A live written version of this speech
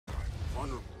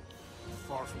vulnerable,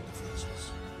 far from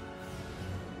defenseless.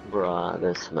 Bruh,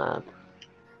 this map.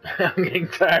 I'm getting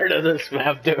tired of this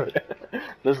map, dude.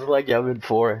 This is like Yavin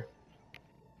 4.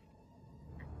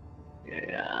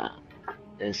 Yeah.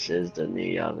 This is the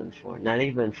new Yavin 4. Not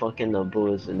even fucking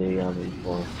Naboo is the new Yavin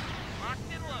 4.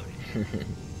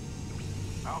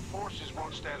 Our forces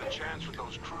won't stand a chance with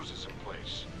those cruisers in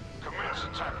place. Commence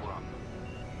attack run.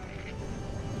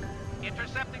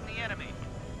 Intercepting the enemy.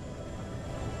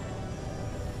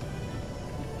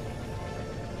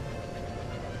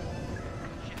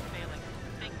 Ship failing.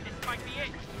 Think this might be it.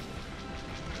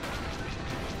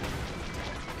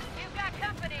 You've got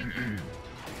company.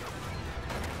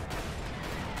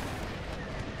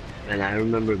 And I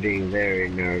remember being very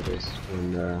nervous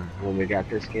when we got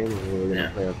this game and we were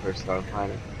gonna play our first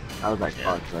Starfighter. I was like,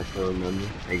 fuck, I still remember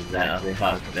exactly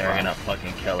how fuck, they're gonna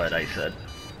fucking kill it, I said.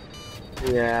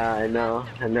 Yeah, I know.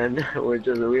 And then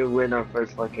we win our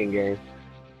first fucking game.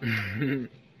 Time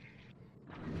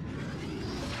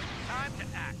to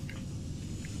act.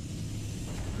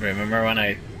 Remember when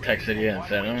I texted you and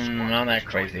said, I'm not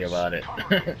crazy about it.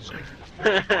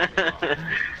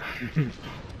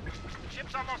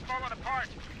 Ship's almost falling apart.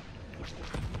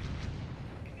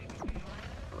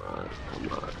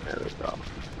 Come on, there we go.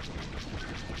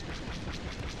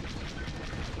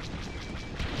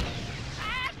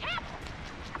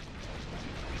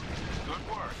 Good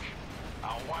work.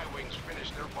 Our Y-Wings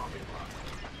finished their bombing run.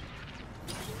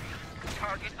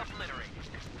 Target obliterated.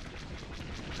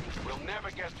 We'll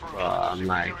never get through. I'm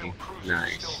liking.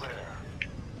 Nice.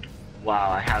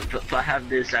 Wow, I have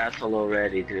this asshole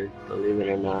already, dude. Believe it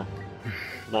or not.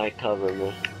 Might cover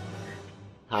me.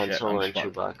 Han Solo and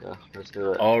Chewbacca. Let's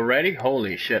do it. Already?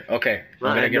 Holy shit. Okay,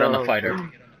 I'm gonna get on the fighter.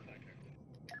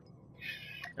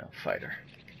 No, fighter.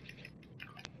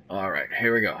 Alright,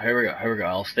 here we go.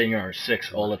 I'll stay near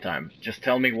 6 all the time. Just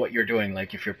tell me what you're doing,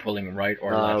 like if you're pulling right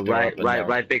or left or up and down.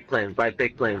 Right big plane. Alright,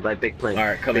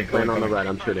 coming. On the right,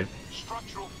 I'm shooting.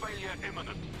 Structural failure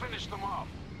imminent. Finish them off.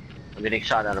 I'm getting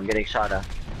shot at.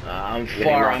 I'm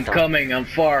far, I'm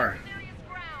far.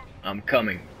 I'm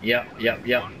coming. Yep.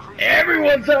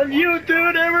 Everyone's on you,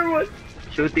 dude, everyone!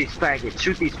 Shoot these faggots.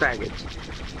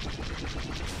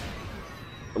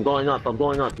 I'm going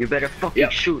up. You better fucking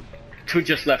shoot. 2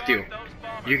 just left you.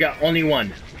 You got only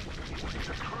 1.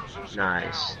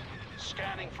 Nice.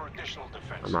 Scanning for additional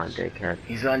defense. Come on, dickhead.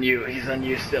 He's on you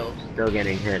still. Still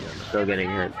getting hit.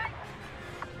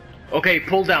 Okay,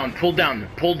 pull down.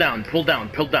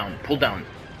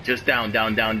 Just down.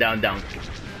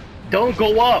 Don't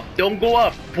go up.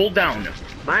 Pull down.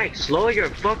 Mike, slow your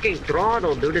fucking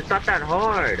throttle, dude. It's not that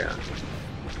hard.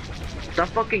 Stop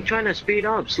fucking trying to speed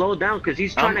up. Slow down, because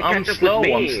he's trying to catch up with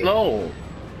me. I'm slow.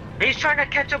 He's trying to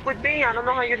catch up with me. I don't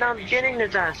know how you're not getting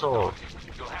this asshole.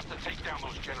 You'll have to take down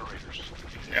those generators.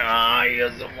 Ah, he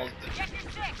is almost...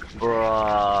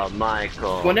 Bruh,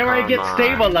 Michael. Whenever I get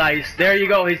stabilized, there you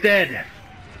go, he's dead.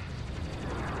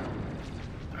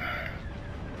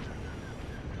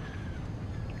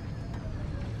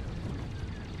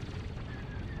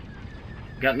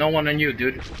 Got no one on you,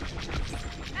 dude.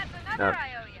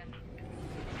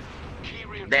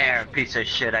 There, piece of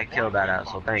shit. I killed that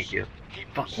asshole. Thank you.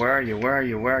 Fuck, where are you?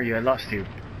 I lost you.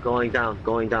 Going down.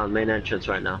 Main entrance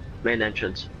right now. Main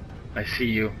entrance. I see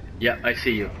you. Yeah, I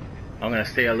see you. I'm gonna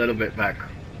stay a little bit back.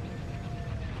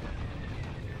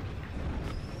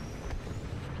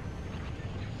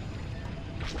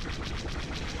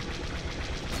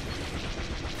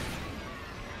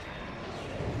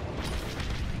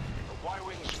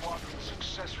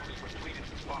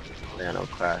 Yeah, no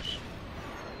crash.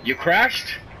 You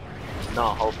crashed? No,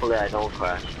 hopefully I don't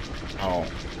crash. Oh.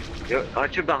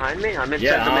 Aren't you behind me? I'm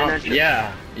inside the main entrance.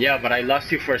 Yeah, but I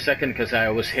lost you for a second because I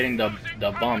was hitting the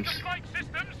bumps.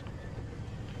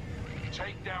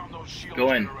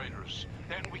 Go in.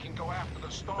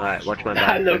 Alright, watch my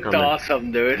back. That looked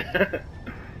awesome, dude. One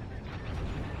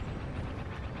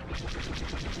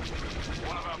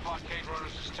of our blockade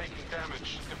runners is taking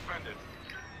damage. Defend it.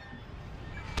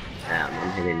 Damn,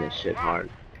 I'm hitting this shit hard.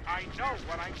 I know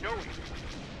what I'm doing.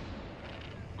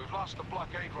 We've lost the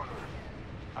blockade runner.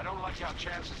 I don't like our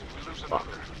chances if we lose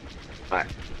another.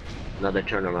 Alright, another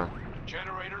turnaround.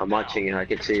 Generator I'm watching you. I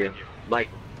can see you, Mike.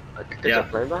 There's a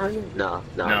plane behind me? No,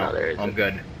 there isn't. I'm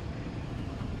good.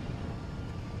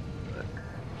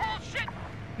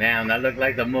 Damn, that looked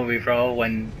like the movie, bro.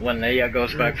 When Leia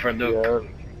goes back for Luke.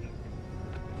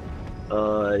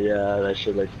 Yeah. Yeah, that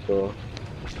shit looks cool.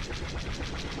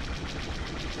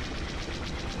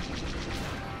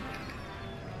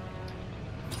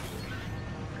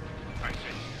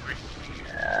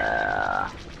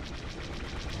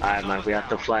 Alright, Mike, we have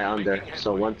to fly under.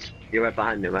 So once you're right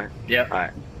behind me, right? Yep.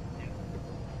 Alright.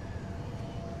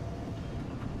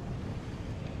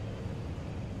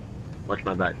 Watch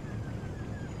my back.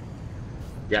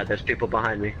 Yeah, there's people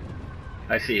behind me.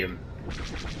 I see him.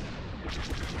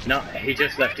 No, he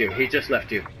just left you. He just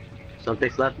left you.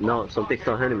 Something's left? No, something's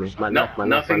still hitting me. My No, left, my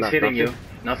left, nothing's my left. hitting you.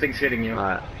 Nothing's hitting you.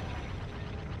 Alright.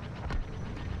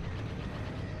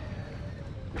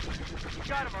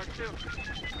 Got him, R2.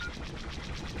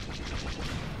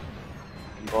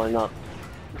 I'm going up.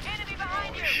 Enemy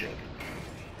behind you. Shit.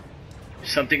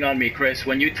 Something on me, Chris.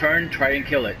 When you turn, try and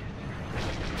kill it.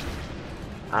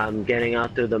 I'm getting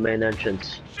out through the main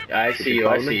entrance. I see you.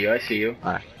 I see you. I see you.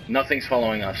 Alright. Nothing's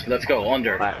following us. Let's go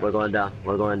under. Alright, we're going down.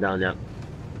 We're going down, yeah.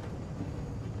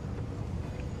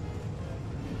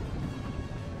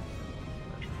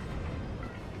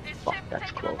 This Fuck, ship's that's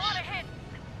taking close. a lot of hits.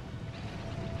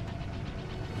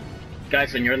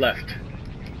 Guys, on your left.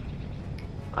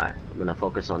 Alright, I'm gonna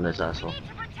focus on this asshole. Need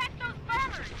to protect those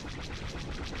bombers.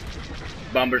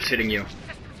 Bomber's hitting you.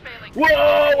 Systems failing.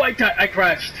 Whoa! I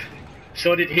crashed.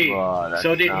 So did he. Oh, that's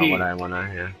So did not he. what I wanna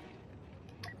hear.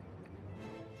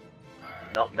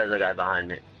 Nope, there's a guy behind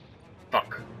me.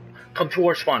 Fuck. Come to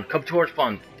our spawn. Come to our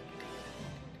spawn.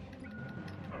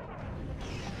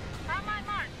 On my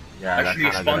mark. Yeah, Actually,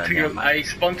 that's spawn not a to good your. idea. I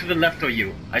spawned to the left of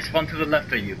you. I spawned to the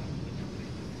left of you.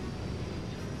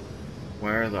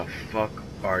 Where the fuck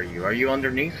are you? Are you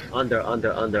underneath? Under.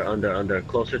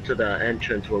 Closer to the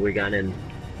entrance where we got in.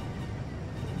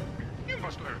 You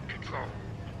must learn control.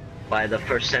 By the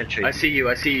first century. I see you.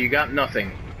 I see you. You got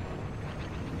nothing.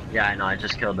 Yeah, I know, I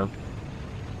just killed him.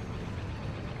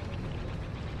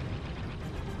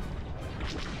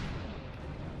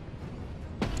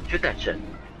 Shoot that shit.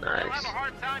 I'll have Nice. a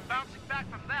hard time bouncing back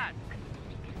from that.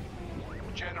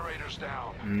 Generators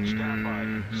down. Stand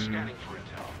by. Scanning for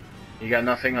intel. You got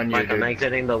nothing on you, Mike, I'm dude.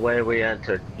 exiting the way we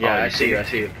entered. Yeah, Oh, I see you. I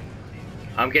see you.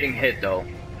 I'm getting hit though.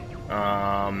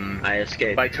 I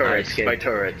escaped. By I turrets. escaped. By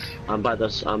turrets. I'm by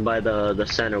the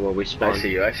center where we spawned. I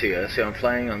see you. I see you. I see. I'm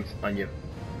flying on you.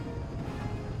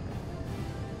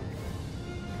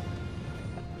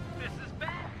 This is bad.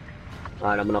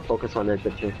 Alright, I'm gonna focus on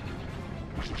infantry.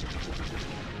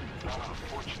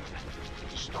 Unfortunate.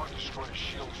 Star Destroyer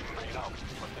shields remain up,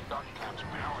 but the dark camps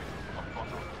powering up on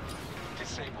them.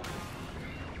 Disabled.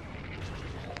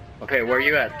 Okay, where are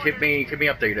you at? Keep me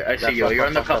up there. I see you. You're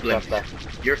on the coupling.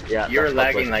 You're that's lagging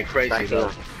coupling. like crazy Backing though.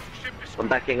 up. I'm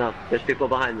backing up. There's people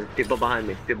behind me. People behind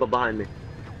me. People behind me.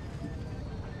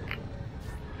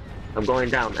 I'm going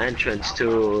down. Entrance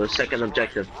to second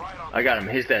objective. I got him.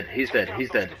 He's dead. He's dead. He's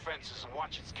dead. Defenses and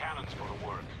watch its cannons go to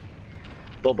work.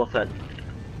 Boba Fett.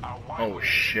 Our Oh Y-wings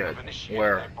shit. have initiated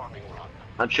Where? their bombing run.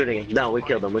 I'm shooting him. No, we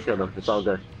killed him. We killed him. It's all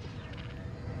good.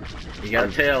 You got a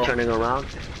I'm tail. turning around.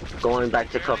 Going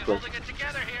back to Barely coupling. holding it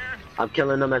together here. I'm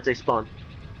killing them as they spawn.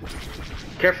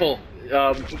 Careful.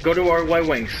 Go to our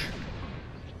Y-wings.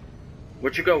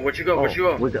 Where'd you go? Where'd you go? Where'd you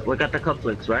go? We got the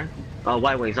cufflinks, right?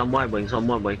 Y-wings. I'm Y-wings. I'm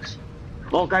Y-wings.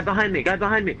 Oh, guy behind me. Guy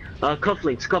behind me.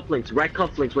 Cufflinks. Right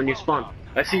cufflinks when you spawn.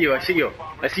 I see you. I see you.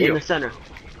 I see In you. the center.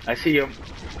 I see you.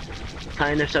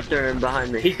 TIE interceptor and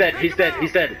behind me. He's dead. He's dead.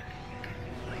 He's dead.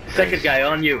 Second guy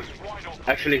on you.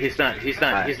 Actually, he's not. He's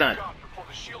not. He's not. Before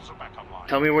the shields are back online.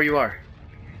 Tell me where you are.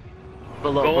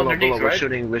 Below. Go underneath, We're right?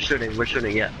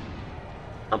 shooting. Yeah.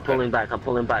 I'm pulling back.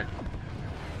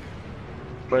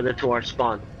 Further to our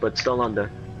spawn, but still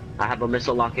under. I have a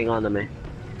missile locking onto me.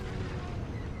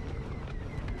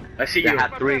 I see I you.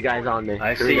 have 3 guys on me.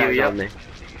 I 3 see you, guys yep. on me.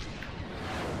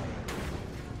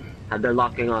 And they're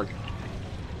locking on.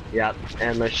 Yep,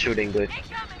 endless shooting, dude.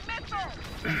 Incoming missile.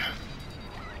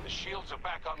 The shields are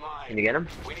back online. Can you get him?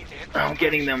 We need to hit I'm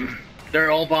getting them.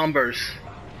 They're all bombers.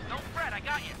 Don't fret, I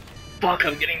got you. Fuck,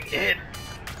 I'm getting hit.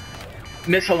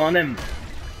 Missile on him.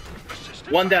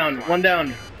 One down.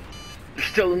 There's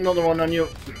still another one on you.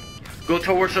 Go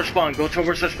towards our spawn. So I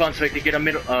can get a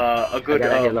good.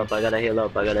 I gotta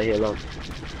heal up.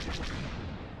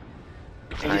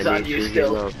 He's I on need you to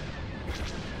still. heal up.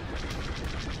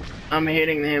 I'm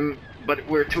hitting him, but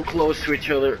we're too close to each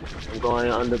other. I'm going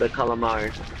under the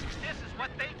calamari. This is what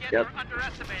they get Yep. for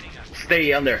underestimating us.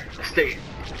 Stay under. Stay.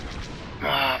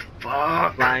 Ah,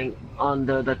 fuck. Flying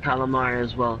under the calamari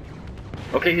as well.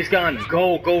 Okay, he's gone.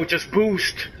 Go. Just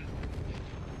boost.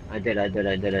 I did.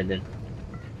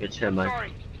 Good shit, Mike.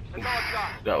 Sorry, that's all I've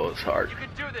got. That was hard. You can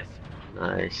do this.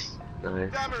 Nice. Dammer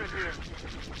in here.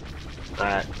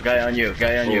 Alright, Guy on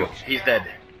you. He's dead.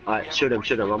 alright, shoot him.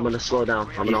 I'm gonna slow down.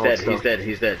 I'm gonna hold He's still.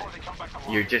 dead.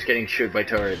 You're just getting shoot by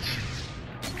turrets.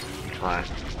 Alright.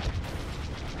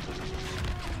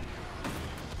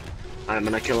 I'm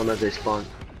gonna kill him as they spawn.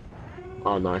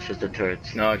 Oh no, it's just the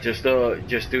turrets. No, just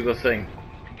do the thing.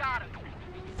 Got him.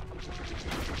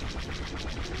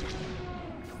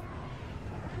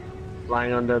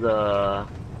 Flying under the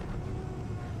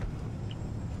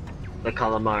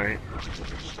calamari.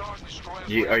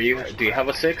 Do you have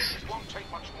a 6? Won't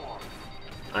take much more.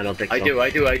 I don't think so. I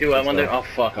do. I'm on the. Oh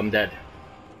fuck, I'm dead.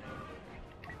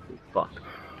 Fuck.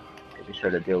 Be sure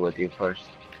to deal with you first.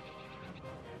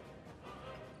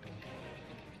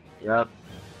 Yep.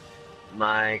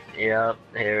 Mike, yep,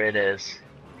 here it is.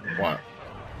 What?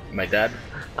 My dad?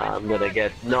 I'm gonna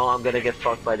get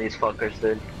fucked by these fuckers,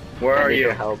 dude. Where I are need you?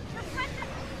 your help.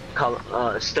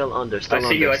 Still under. I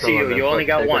see you. You only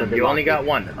got one. You only got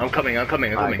one. I'm coming.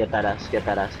 Alright, get that ass.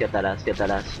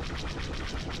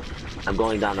 I'm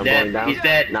going down. Dead. He's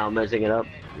dead. Now I'm messing it up.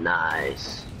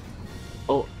 Nice.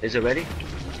 Oh, is it ready?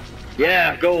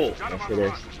 Yeah, go. Yes, it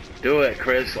is. Do it,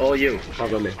 Chris. All you.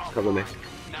 Cover me.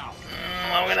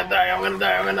 I'm gonna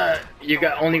die. You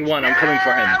got only one. I'm coming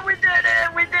for him. We did it.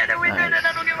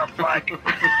 I don't give a fuck.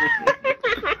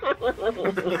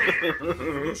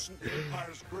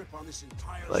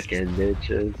 Fucking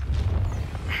bitches.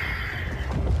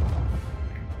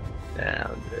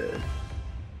 Damn, dude.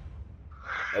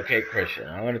 Okay, Christian,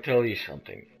 I'm gonna tell you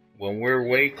something. When we're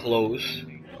way close,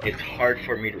 it's hard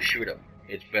for me to shoot him.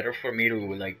 It's better for me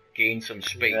to like gain some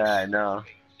space. Yeah, I know.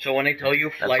 So when I tell you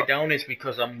fly down, it's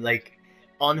because I'm like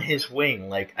on his wing.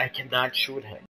 Like I cannot shoot him.